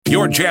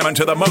You're jamming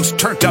to the most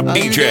turned up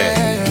DJ.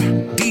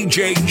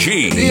 DJ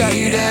G.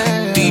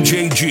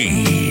 DJ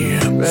G.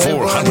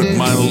 400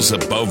 miles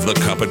above the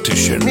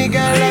competition. Me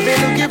girl, I've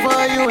been looking for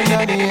you in the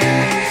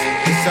ends.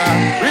 It's a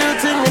real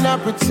thing and I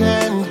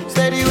pretend.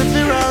 Steady with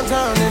me round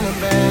town in the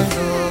Benz.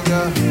 Oh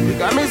girl, you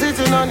got me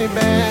sitting on the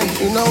bench.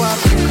 You know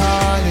I've been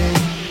calling.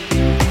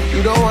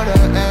 You don't wanna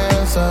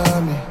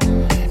answer me.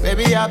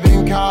 Baby, I've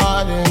been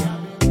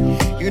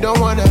calling. You don't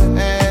wanna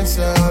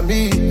answer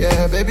me.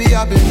 Yeah, baby,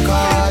 I've been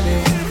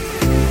calling.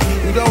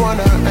 You don't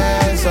wanna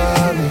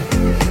answer me.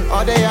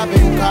 All day I've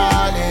been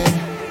calling.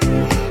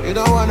 You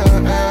don't wanna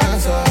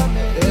answer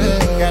me.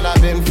 Yeah. Girl,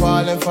 I've been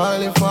falling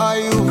for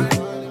you.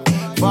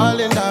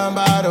 Falling down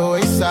by the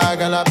wayside.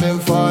 Girl, I've been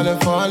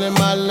falling,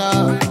 my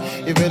love.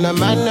 Even a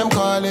man, them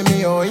calling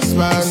me always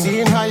man.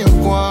 Seeing how you're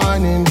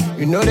going,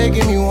 you know they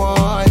give me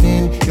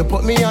warning. You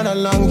put me on a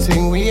long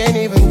thing, we ain't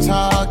even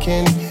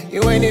talking.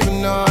 You ain't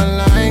even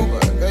online,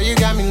 but girl, you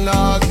got me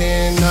logged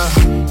in.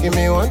 Give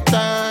me one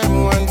time,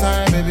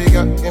 baby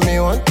girl. Give me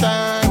one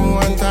time.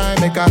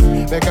 Make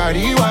a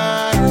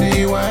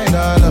rewind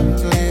all up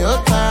to your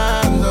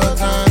time, no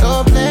time.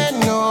 Don't play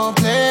no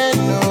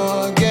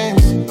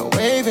games. No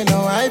waving,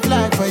 no high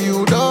flag for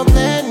you. Don't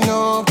play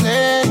no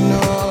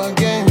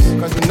games.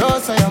 Cause you know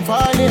say I'm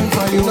falling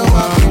for you. You know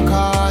I've been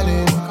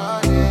calling.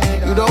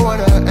 You don't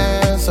wanna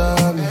answer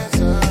me.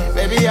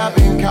 Baby, I've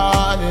been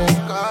calling.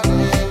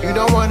 You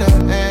don't wanna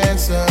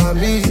answer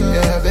me.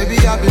 Yeah, baby,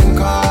 I've been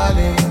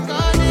calling.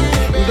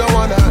 You don't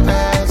wanna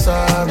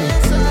answer me.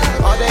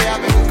 All day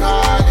I've been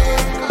calling.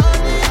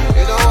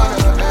 You don't wanna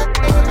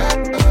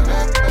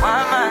Why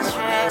am I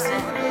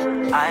stressing?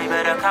 I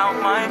better count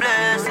my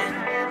blessings.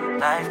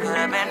 Life could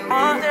have been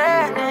more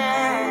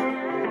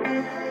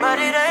threatening, but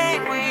it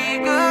ain't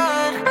we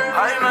good.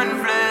 I'm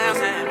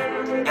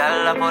unflexing.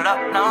 Girl, I pull up,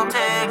 no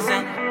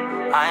texting.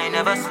 I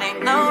never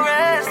sleep, no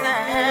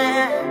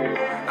resting.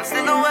 I'm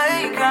still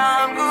awake,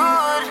 I'm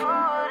good.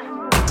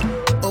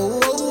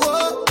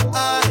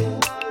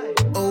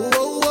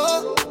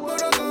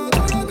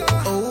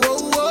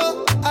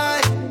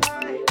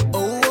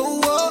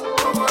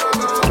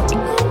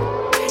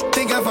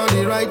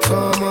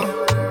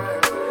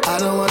 I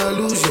don't wanna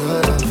lose your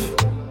love.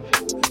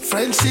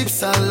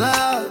 Friendships are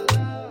loud,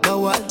 but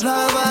what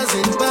lovers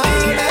in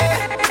body?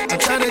 I'm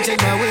trying to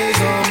take my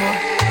ways on more,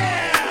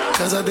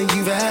 cause I think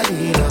you've had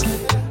enough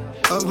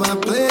of my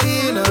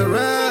playing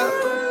around.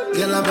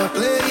 Girl, I'm not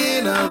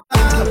playing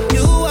around.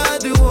 You are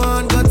the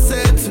one God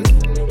said to.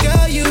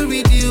 Girl, you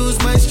reduce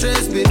my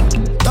stress, babe.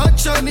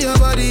 Touch on your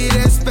body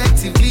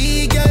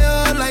respectively. Girl,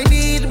 you're all I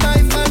need, my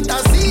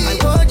fantasy. I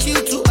want you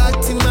to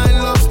act in my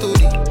love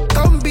story.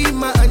 Come be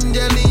my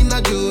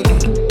Angelina Jolie.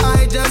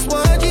 I just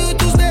want you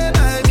to stay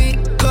by me,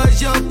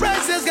 cause your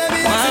presence can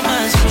be. Why am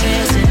I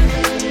stressing?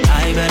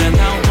 I better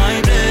count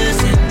my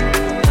blessings.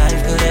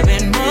 Life could have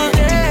been more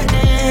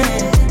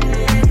threatening,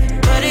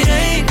 but it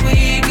ain't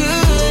we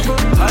good.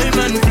 I'm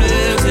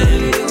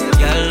unflexing.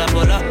 Girl, I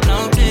pull up, no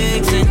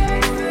texting.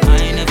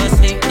 I never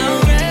sleep, no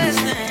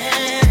resting.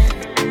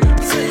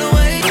 Still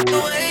awake.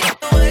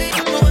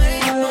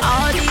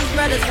 All these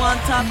brothers want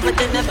talk, but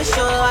they never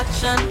show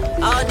action.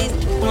 All these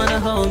wanna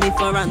hold me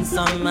for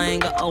ransom. I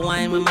ain't got a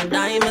wine when my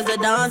diamonds are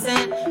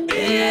dancing.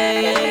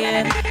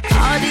 Yeah.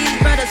 All these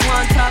brothers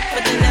want talk,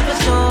 but they never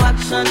show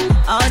action.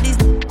 All these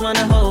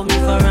wanna hold me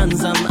for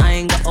ransom. I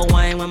ain't got a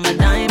wine when my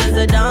diamonds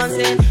are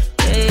dancing.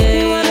 Yeah.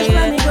 You wanna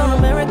spend me go to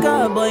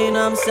America, boy, you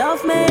know I'm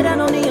self-made. I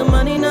don't need your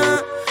money now.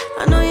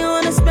 I know you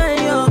wanna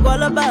spend your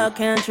guala about.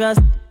 Can't trust,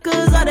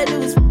 cause all they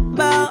do is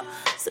about.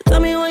 So tell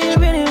me what you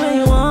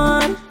really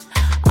want.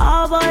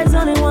 All boys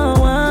only want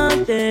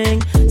one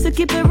thing, so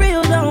keep it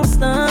real, don't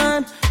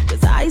stun.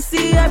 Cause I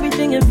see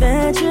everything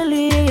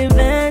eventually.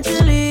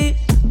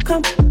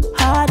 Come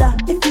harder,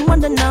 if you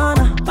want the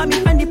nana. Buy me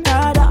Fendi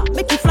Prada,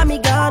 make you fly me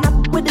Ghana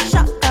with the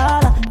shot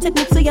collar. Take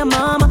me to your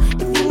mama,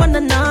 if you want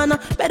the nana,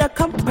 better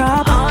come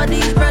proper. All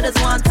these brothers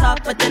want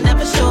talk, but they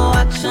never show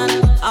action.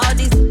 All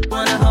these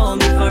wanna hold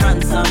me for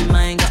ransom.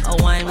 I ain't got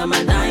a wine when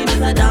my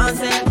diamonds are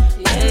dancing.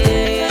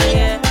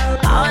 Yeah.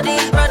 All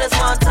these brothers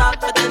want talk,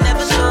 but they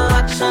never show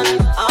action.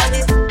 All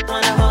these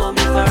wanna hold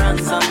me for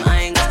ransom.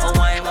 I ain't got a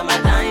wine when my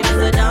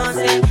diamonds are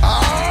dancing.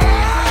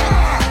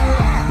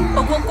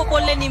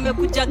 Okonkokole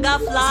nimekuja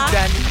ghafla,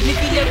 ni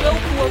vile wewe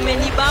uko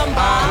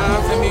umenibamba.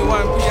 Femi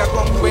wampia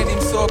kwa mkweni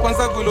mso,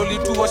 kwanza vile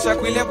ulituosha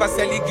kwile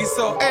basi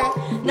aligiso.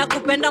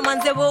 Nakupenda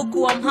manze wewe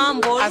uko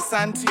humble.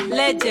 Asante.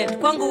 Legend,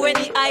 kwangu wewe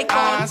ni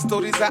icon.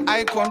 Stories za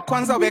icon,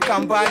 kwanza weka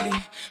mbali.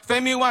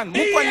 Femi one,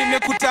 mkwa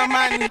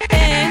nimekutamani.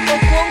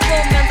 Okonko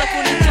umeanza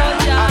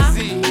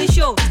kunichoja. Ni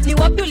show, ni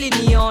wapi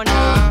uliniona?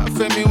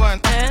 Femi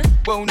one,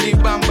 wewe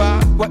unibamba.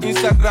 Kwa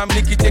Instagram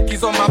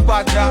nikichekizo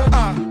mapaja.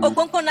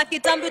 Okonko na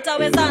kitambi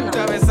utawezana?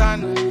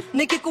 Utawezana.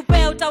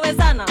 Nikikupea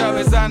utawezana?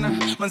 Utawezana.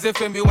 Manze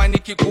Femi one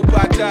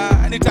nikikupata,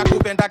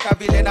 nitakupenda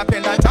kabile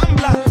napenda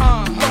Tumblr.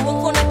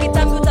 Okonko na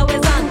kitambi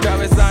utawezana?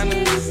 Utawezana.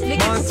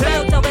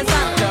 Nikikupea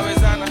utawezana?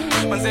 Utawezana.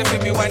 Manze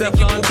Femi one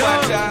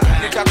nikikupata,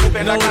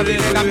 nitakupenda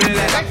kabile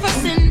napenda.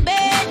 Breakfast in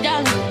bed,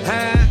 darling.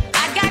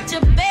 I got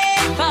your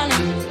bed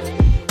falling.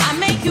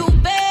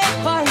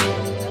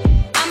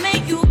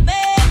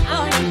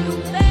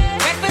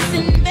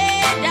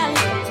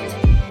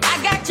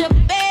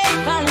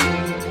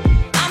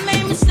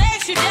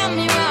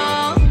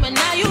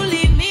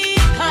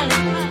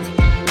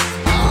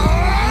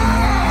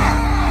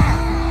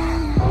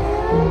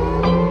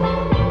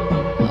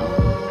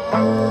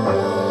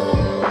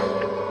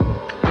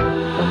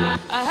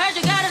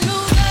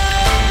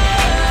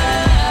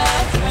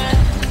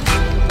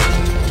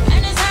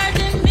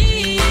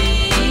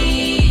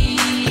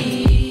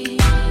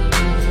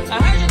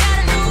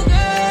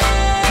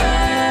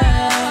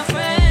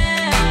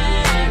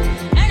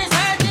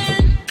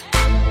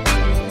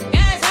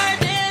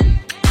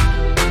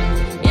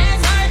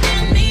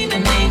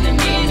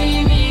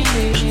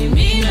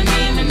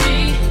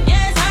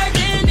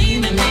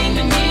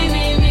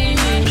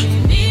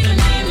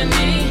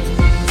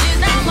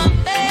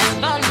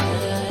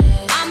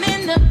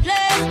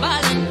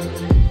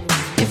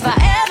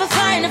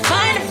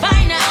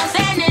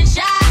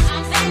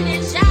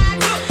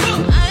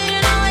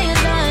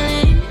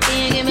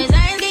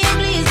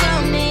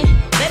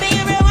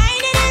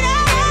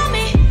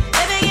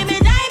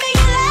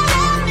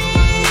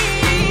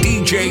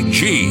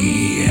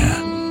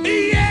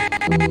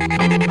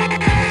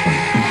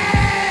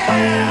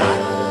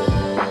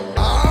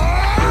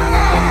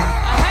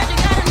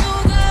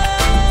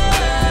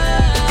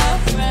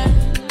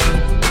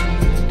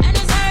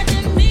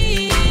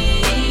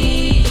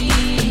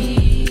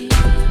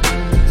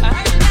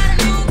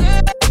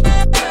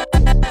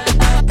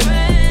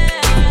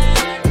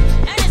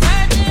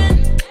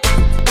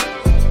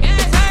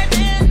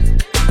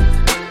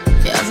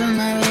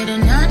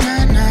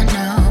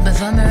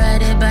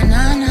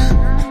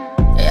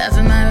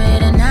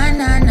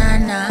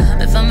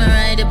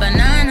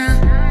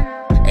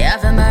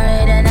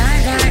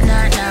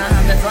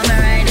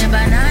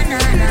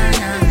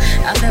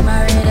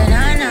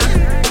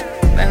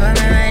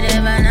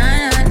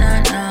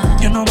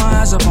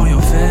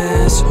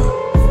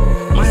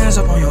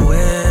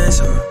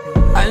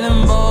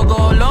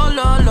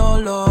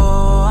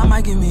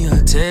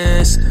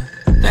 listen.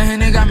 That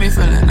Henny got me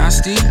feeling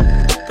nasty.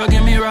 Go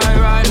get me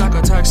ride like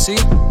a taxi.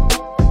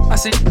 I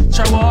see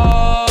try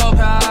walk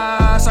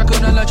past, I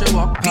couldn't let you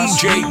walk past.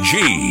 DJ G.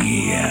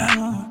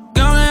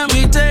 Don't let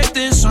me take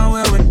this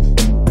somewhere with.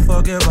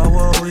 Forget about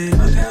what we.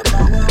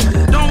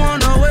 Don't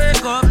wanna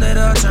wake up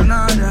later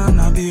tonight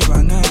and I'll be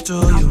right next to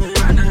you.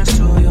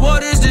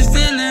 What is this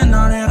feeling?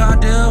 I think I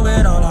deal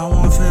with. All I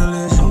want feel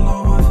is you.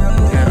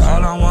 Yeah,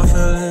 all I want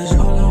feel is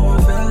you.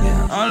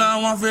 All I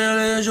want feel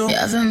is you.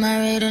 Yeah, for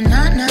married and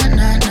nah.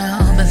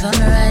 Before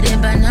me ride it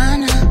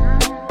banana.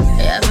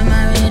 Yeah, for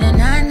married and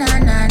nah.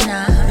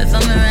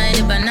 Before me ride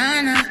it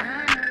banana.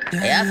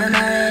 Yeah, for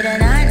married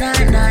and nah.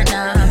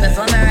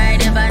 Before me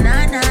ride it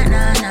banana.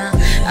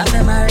 I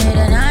feel married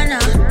and nah.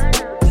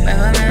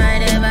 Before me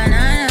ride it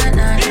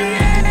banana.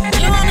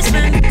 You want me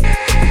spend?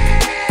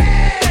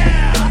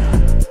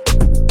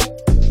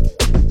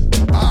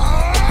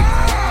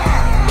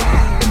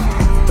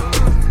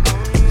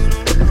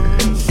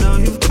 So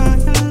you've got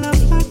your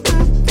love like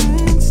that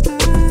can't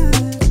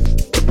stand.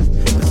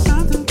 But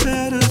something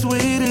better's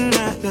waiting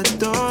at the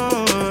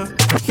door.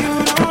 You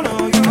don't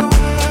know your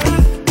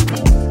worth.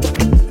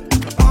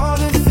 All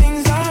the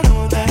things I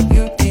know that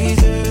you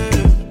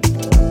deserve.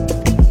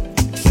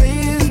 Say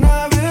it's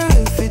not real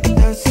if it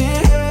doesn't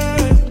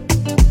hurt.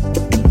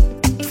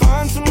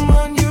 Find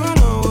someone you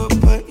know will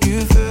put you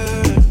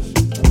first.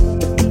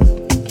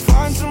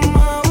 Find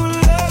someone who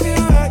love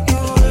you at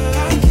your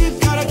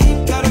worst. Gotta keep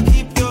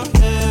your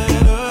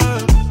head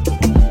up.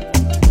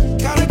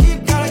 Gotta keep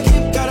your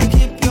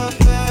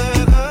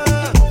head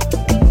up.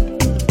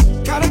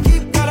 Gotta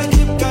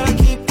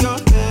keep your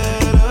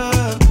head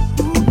up.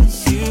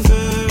 You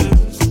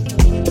first.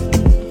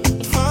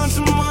 Find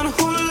someone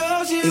who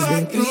loves you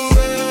at your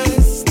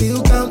worst.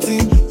 Still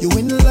counting, you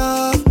in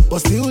love, but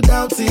still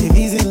doubting if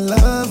he's in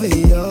love with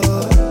you.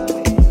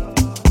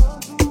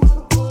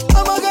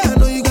 Oh my God, I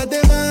know you got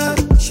them man.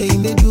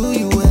 Shame they do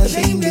you well,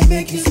 shame they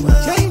make you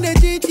smile. Shame they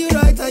treat you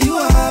right, are you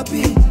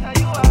happy?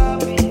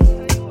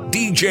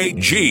 DJ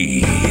G.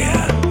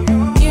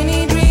 You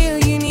need real,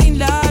 you need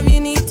love, you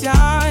need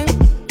time.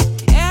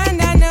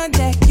 And I know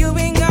that you've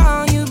been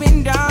gone, you've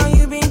been down,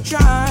 you've been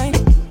trying.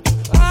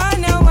 I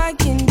know I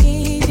can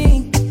need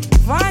it.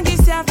 Find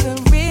yourself a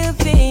real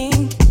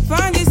thing.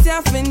 Find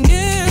yourself a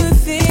new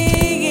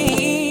thing.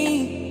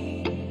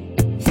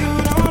 You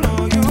don't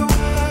know your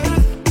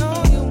worth. Know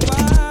your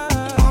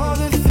worth. All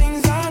the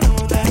things I know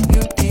that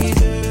you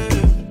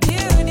deserve.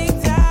 You need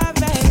time,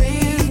 Say baby.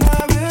 it's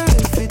not real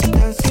if it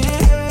doesn't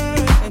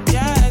hurt. It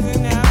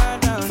doesn't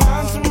matter.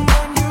 Find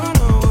someone you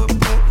know will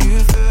put you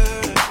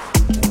first.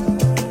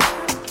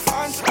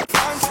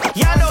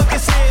 Y'all know what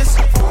this is.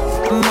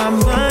 My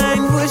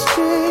mind was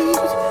changed.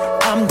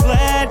 I'm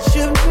glad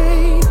you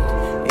made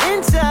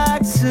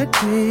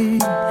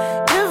intoxicated.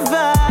 Your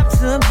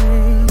vibe's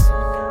amazing.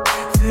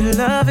 Feel the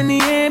love in the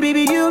air,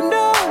 baby, you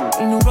know.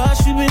 In a rush,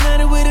 we've been at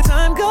it where the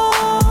time goes.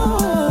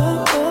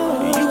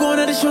 You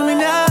gonna have to show me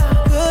now,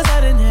 'cause I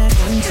done had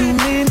one too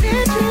many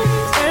drinks.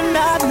 And I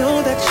know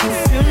that you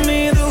feel me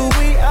the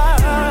way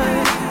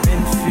I've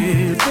been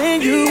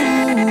feeling you.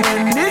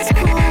 And it's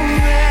cool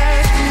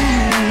as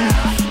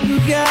you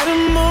got a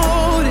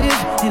motive,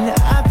 and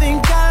I think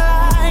I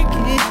like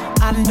it.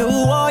 I know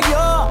all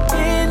your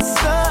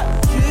insecurities.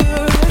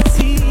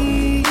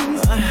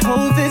 I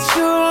hope that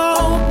you're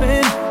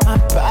open. My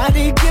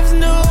body gives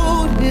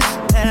notice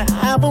that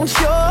I want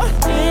your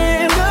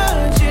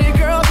energy.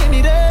 Girl, give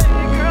me that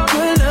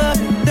good love,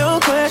 no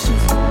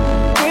questions.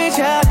 Reach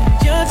out and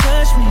just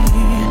touch me.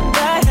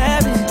 Bad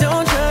habits,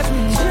 don't judge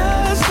me.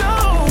 Just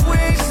don't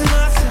waste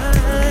my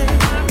time.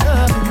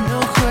 Love, no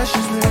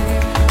questions, baby.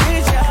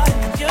 Reach out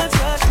and just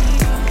touch me.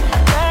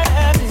 Bad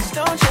habits,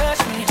 don't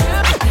judge me.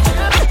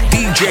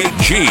 DJ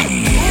G.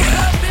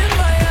 Up in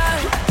my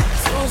eye.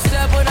 So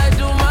step when I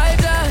do my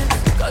dance.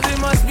 'Cause it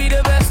must be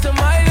the best of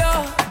my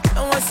love.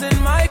 And what's in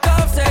my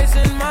cup stays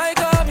in my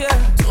cup, yeah.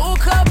 2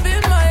 cup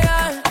in my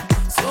eye.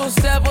 So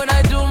step when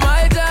I do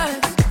my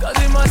dance. 'Cause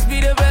it must be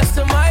the best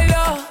of my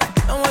love.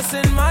 And what's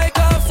in my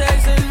cup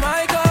stays in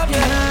my cup,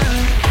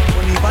 yeah.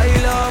 Money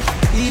pile up,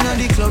 inna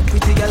the club,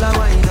 pretty gal a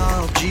wine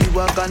up.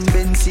 G-Wagon,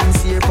 Benz,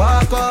 sincere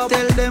park up.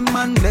 Tell them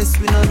man bless,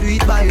 we no do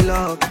it by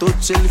luck.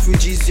 Touch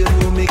Selfridges, you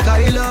know me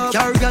Kyle up.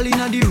 Car gal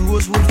inna the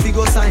Rosewood,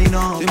 figure sign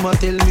up. Them a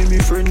tell me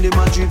friend, them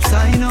a drip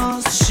sign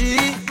us. She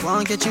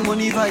want catch your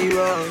money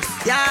virus.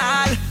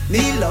 Y'all,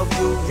 me love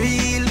you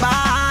real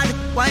bad.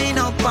 Wine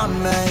up on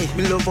me.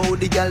 Me love how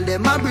the gal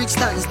them a brick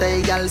stand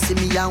stay. Gal see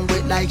me and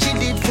wet like she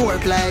did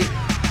foreplay.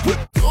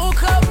 2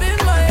 cup in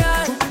my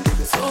eye.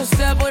 So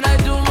step when I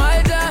do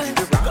my dance.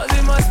 'Cause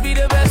it must be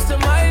the best of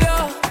my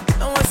love.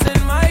 And what's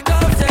in my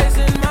cup stays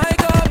in my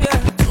cup, yeah.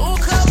 2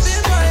 cup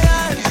in my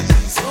eye.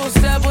 So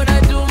step when I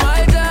do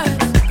my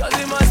dance. 'Cause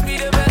it must be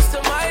the best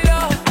of my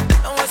love.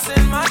 And what's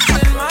in my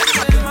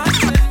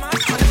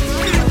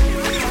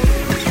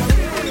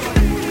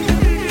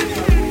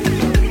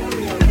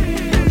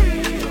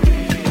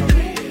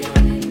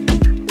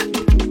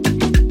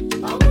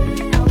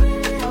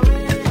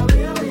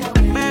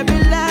Baby,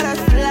 let us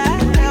fly.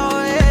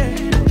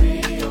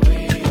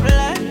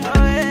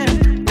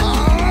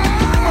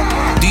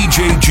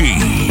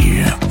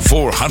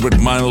 400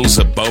 miles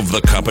above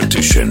the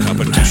competition.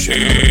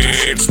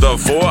 It's the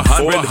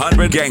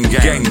 400 Gang.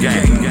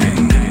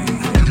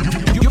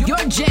 You're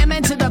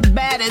jamming to the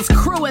baddest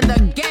crew in the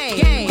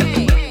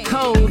game.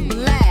 Cold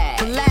Black.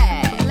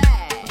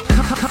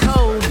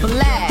 Cold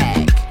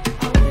Black.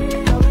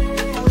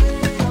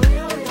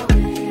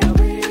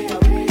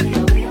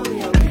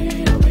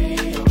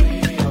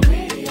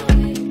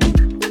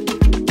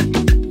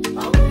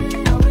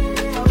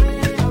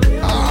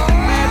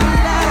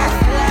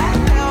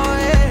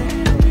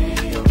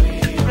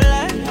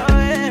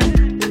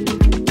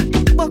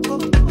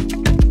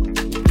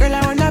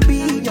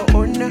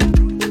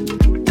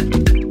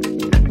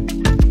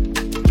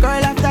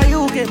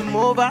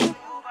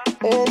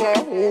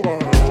 Over.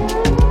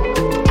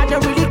 I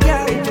don't really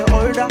care if you're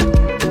older.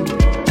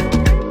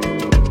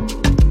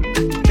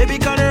 Baby,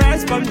 got the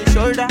rise from the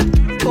shoulder.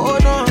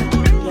 Hold on.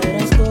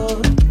 Let us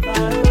go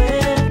far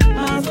away,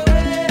 miles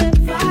away,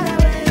 far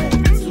away,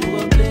 to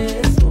a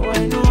place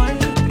where no one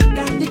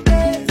got the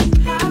days,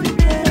 how we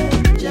play.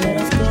 Let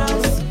us go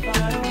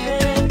far away,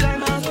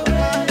 miles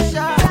away,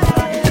 far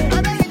away,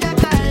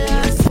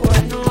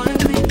 where no one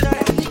got the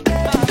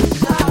days.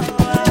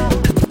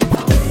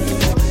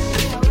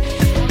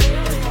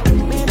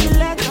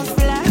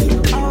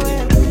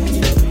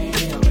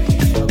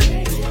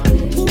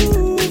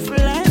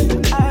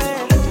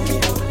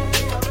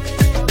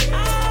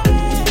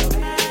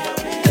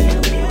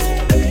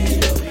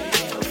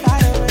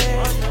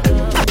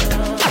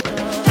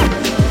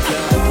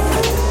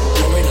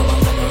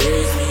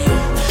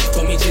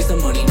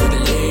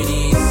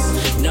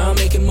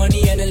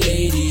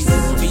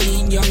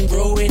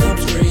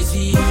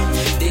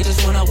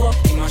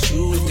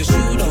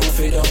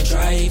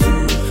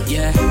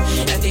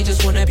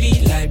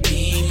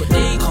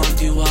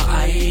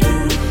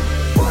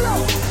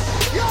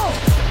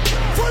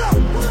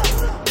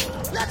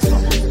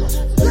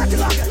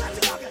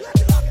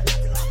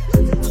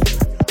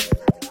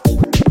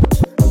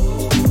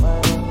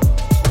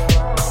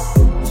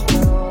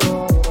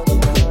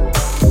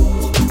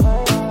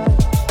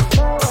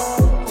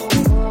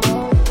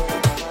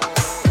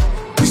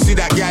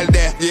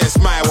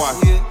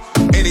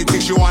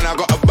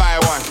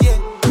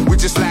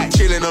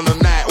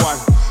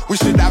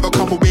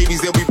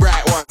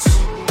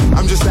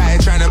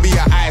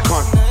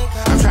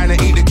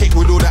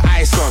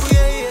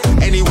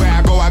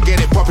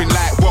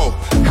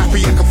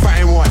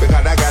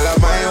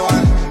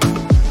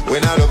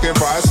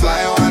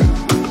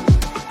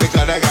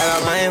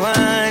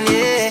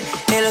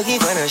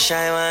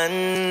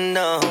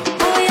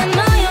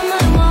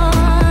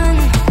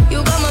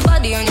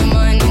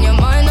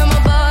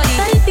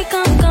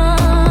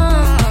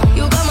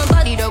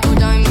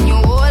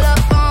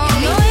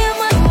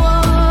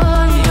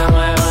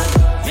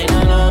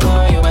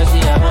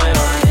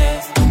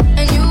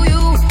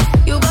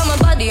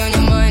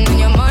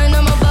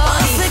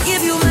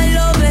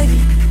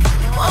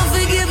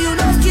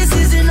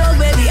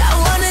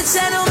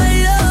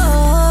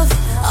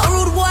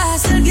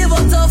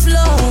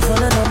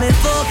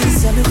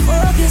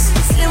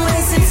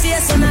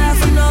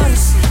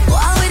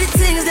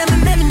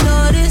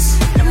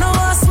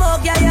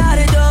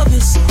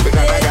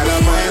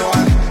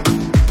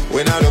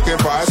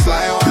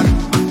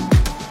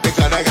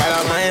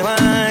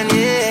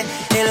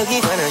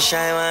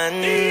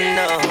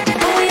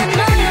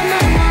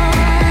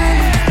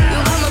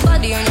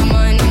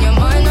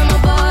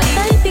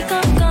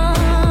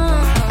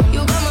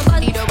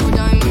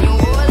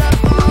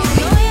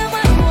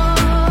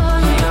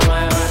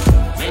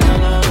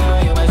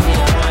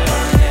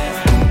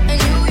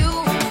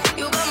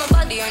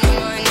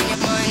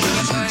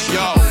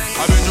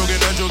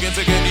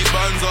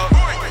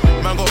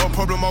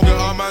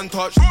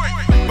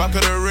 Back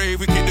of the rave,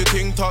 we keep the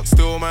ting talk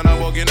still, man. I'm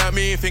bugging at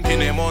me, thinking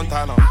they're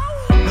Montana.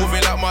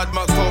 Moving like Mad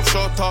Max, top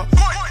shotter.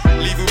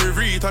 Leaving with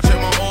Reed, touching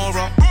my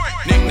aura.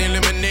 Nickname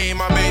lemonade,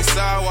 my base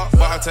sour.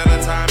 But I tell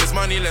her time is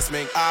money, let's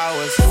make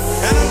hours.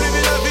 And I'm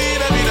living la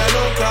vida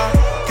loca.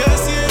 Can't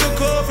see the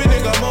coffee,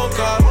 nigga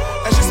mocha.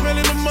 And she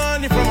smelling the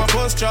money from my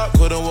first chop.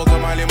 Couldn't walk a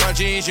mile in my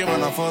jeans, she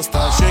when I first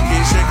start. Shake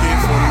it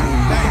for me.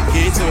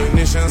 Key to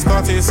ignition,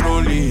 start it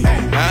slowly.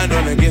 Hand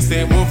on against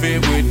it, move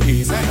it with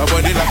ease. My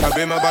body like a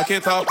bimmer, back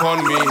it up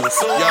on me.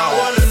 So yeah. I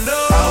wanna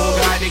know who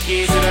got the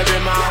keys to the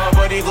bimmer. My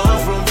body go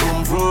vroom,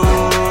 vroom,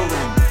 vroom.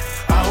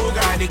 Who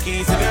got the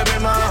keys to the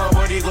bimmer. My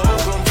body go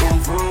vroom, vroom,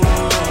 vroom.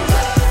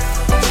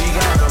 She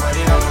got the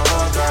body like a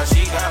motor.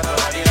 She got the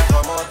body like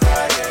a motor.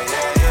 Yeah,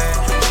 yeah,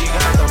 yeah. She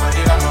got the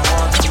body like a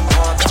motor.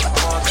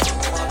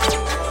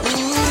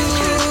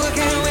 Ooh, I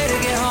can't wait to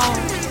get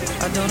home.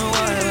 I don't know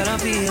why, but I'm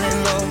feeling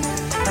low.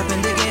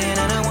 Happened again,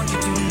 and I want you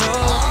to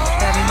know.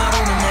 Having my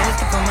own nest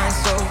for my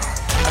soul.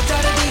 I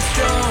try to be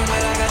strong,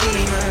 but I got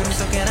demons.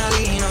 So can I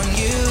lean on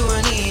you?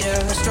 I need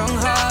a strong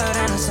heart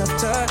and a soft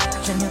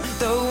touch. And you're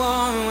the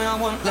one when I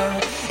want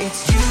love.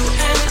 It's you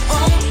and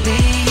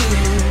only you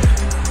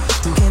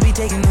who can be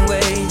taken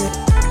away.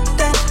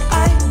 That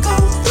I go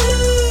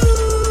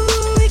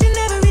through each and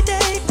every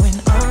day. When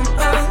I'm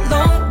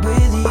alone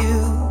with you,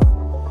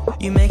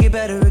 you make it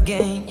better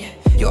again.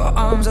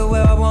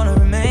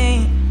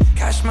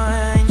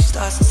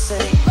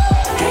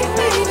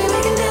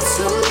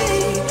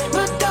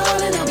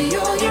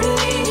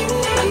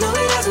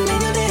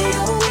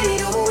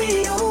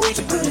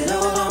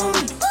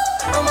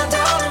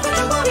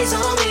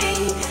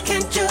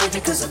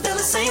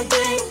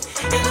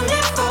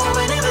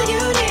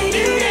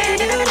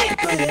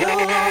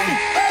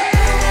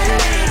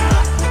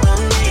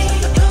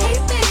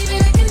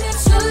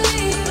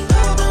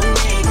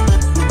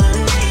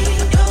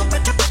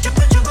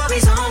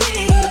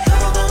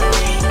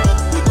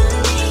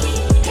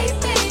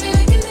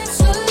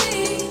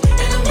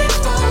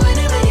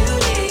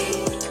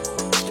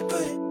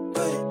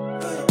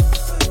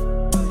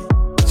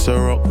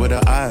 rock with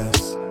her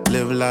eyes.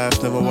 Live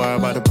life, never worry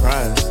about the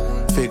price.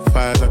 Fake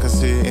fires, I can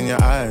see it in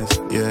your eyes.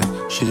 Yeah,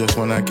 she just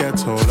wanna get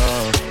told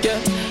off. Yeah,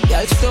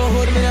 girl still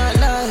hold me that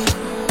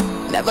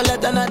line. Never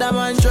let another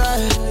man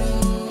try.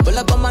 Pull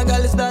up on my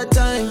girl, it's that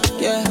time.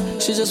 Yeah,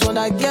 she just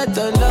wanna get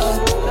the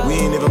love. We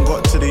ain't even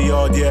got to the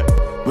yard yet.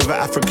 With an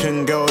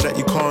African girl that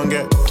you can't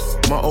get.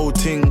 My old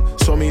ting,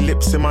 saw me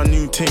lips in my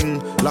new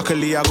ting.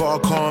 Luckily I got a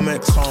calm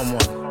ex. Calm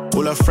one.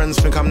 All her friends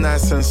think I'm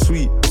nice and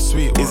sweet.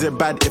 Sweet one. Is it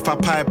bad if I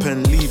pipe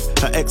and leave?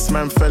 Her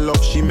ex-man fell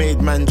off, she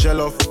made man gel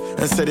off.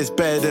 And said it's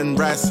better than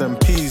rice and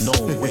peas. No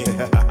way.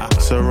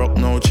 So rock,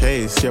 no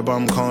chase. Your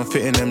bum can't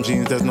fit in them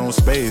jeans, there's no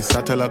space.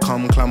 I tell her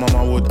come climb on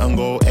my wood and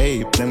go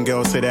ape. Them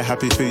girls say they're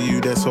happy for you,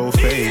 they're so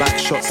fake. Back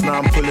shots, now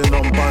I'm pulling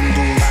on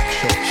bundles.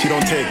 She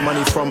don't take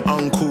money from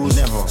uncles.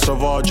 Never.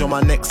 Sauvage on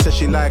my neck, says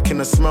she liking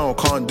the smell.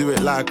 Can't do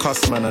it like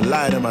us, man, I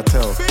lie them I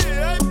tell.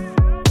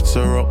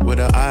 So rock with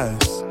her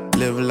eyes.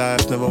 Live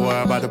life, never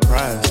worry about the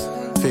price.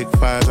 Fake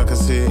fires, I can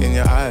see it in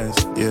your eyes.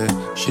 Yeah,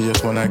 she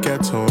just wanna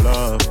get told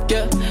off.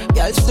 Yeah,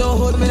 girl still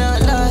hold me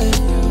that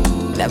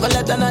line. Never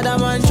let another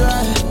man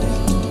try.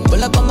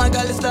 Pull up on my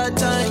girl, it's that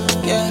time.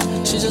 Yeah,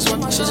 she just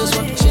want.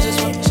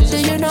 Do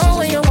you know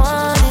what you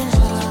want?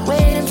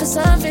 Waiting for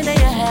something that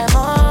you have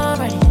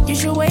already. You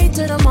should wait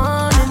till the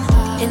morning.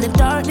 In the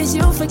darkness,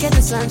 you forget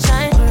the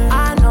sunshine.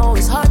 I know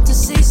it's hard to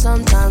see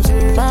sometimes,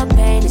 but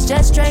pain is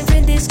just strength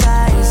in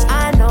disguise.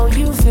 I know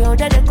you feel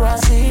that the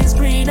grass is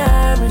greener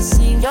and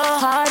see your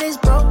heart is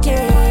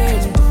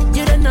broken.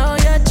 You don't know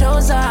you're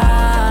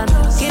chosen.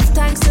 Give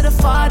thanks to the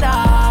Father.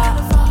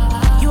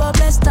 You are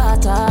blessed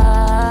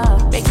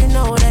daughter. Make you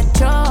know that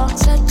you're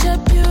such a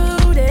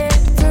beauty.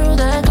 Through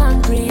the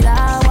concrete,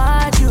 I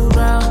watch you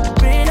grow.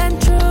 Real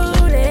and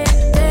truly,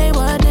 they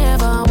would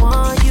never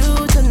want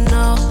you to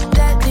know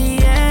that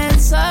the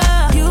answer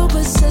you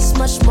possess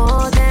much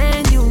more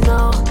than you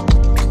know.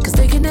 Cause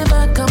they can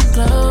never come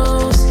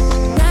close.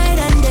 Night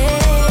and day,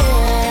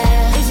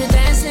 if you're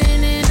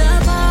dancing in the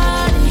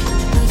party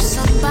with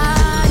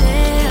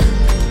somebody,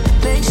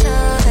 make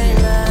sure they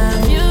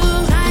love you.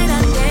 Night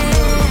and day,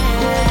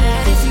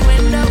 if you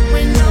end up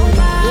with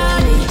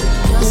nobody,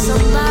 you're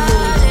somebody.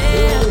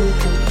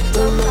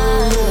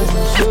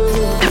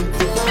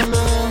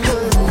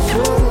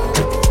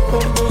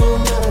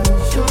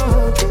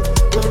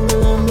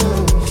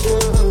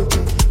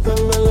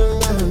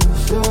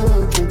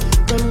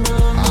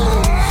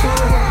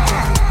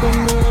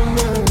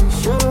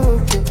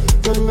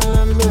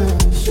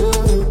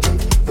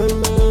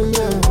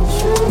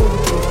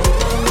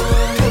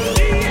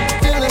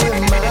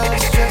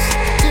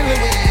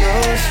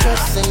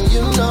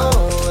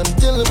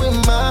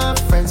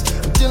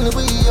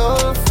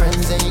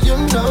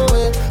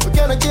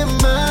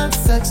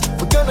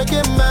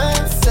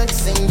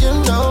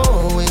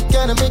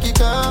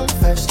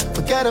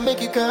 Gotta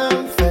make you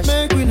come fresh.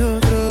 Make we know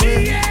throw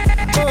it.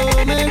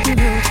 Oh, make we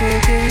know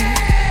forget.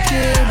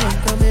 Yeah,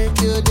 make I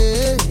make your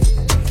day.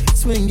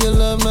 Swing your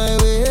love my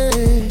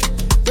way.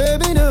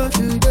 Baby, not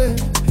today.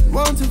 You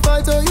want to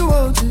fight or you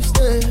want to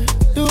stay?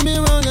 Do me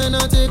wrong and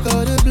I'll take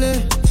all the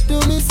blame.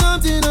 Do me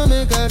something I'll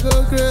make I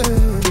go crazy.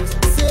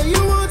 Say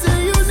you want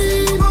and you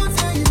need.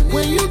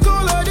 When you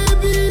call her the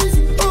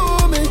busy.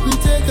 Oh, make me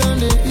take on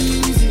the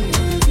easy.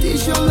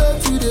 Teach your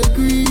love to the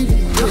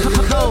greedy.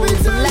 Every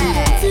time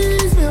you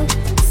tease me,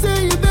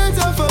 say you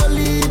better for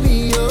leave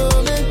me.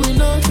 Oh, make me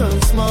not turn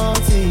small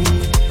thing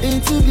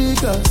into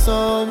bigger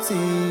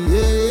something.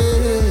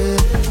 Yeah,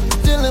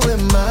 dealing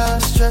with my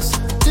stress,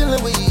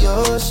 dealing with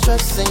your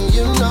stress, and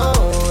you know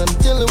I'm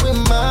dealing with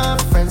my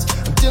friends.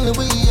 I'm dealing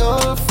with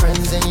your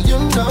friends, and you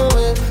know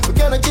it. We're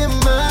gonna get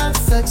mad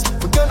sex,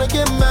 we're gonna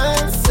get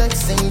mad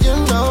sex, and you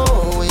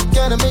know we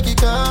gotta make you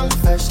come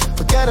fresh.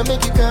 We gotta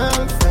make you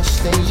come fresh,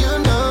 then you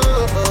know.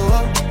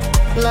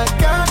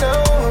 Like I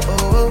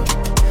know,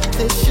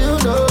 that you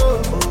know,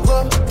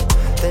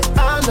 that I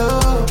know.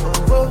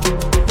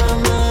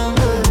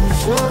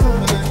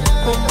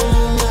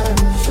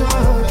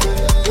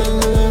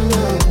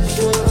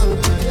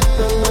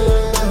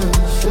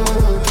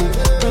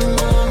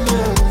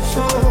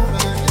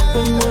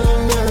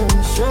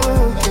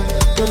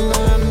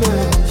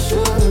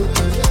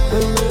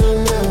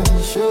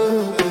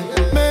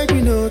 Make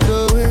me know the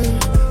way,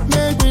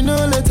 make me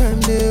know the time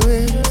they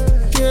wait.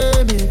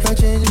 Yeah, make I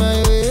change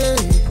my way.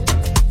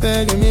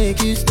 Beg and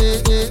make you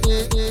stay.